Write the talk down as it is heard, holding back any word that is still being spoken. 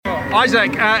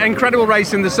Issac, incredible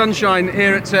race in the sunshine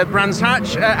here at Brands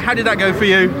Hatch. How did that go for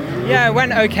you? Yeah, it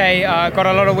went okay. Got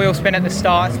a lot of wheel spin at the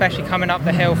start, especially coming up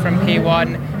the hill from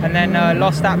P1, and then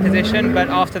lost that position. But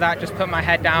after that, just put my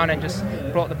head down and just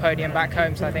brought the podium back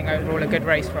home. So I think overall a good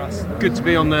race for us. Good to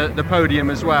be on the podium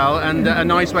as well, and a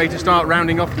nice way to start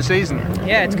rounding off the season.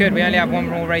 Yeah, it's good. We only have one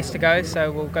more race to go,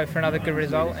 so we'll go for another good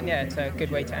result. And yeah, it's a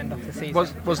good way to end off the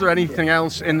season. Was there anything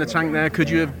else in the tank there? Could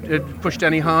you have pushed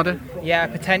any harder? Yeah,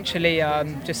 potentially.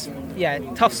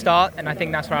 Tough start, and I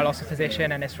think that's where I lost the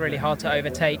position, and it's really hard to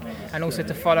overtake, and also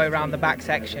to follow around the back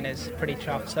section is pretty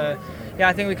tough. So yeah,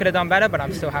 I think we could have done better, but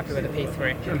I'm still happy with the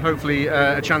P3. And hopefully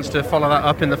a chance to follow that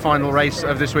up in the final race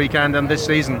of this weekend and this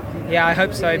season. Yeah, I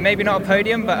hope so. Maybe not a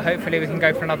podium, but hopefully we can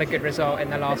go for another good result in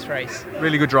the last race.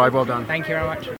 Really good drive, well done. Thank you very much.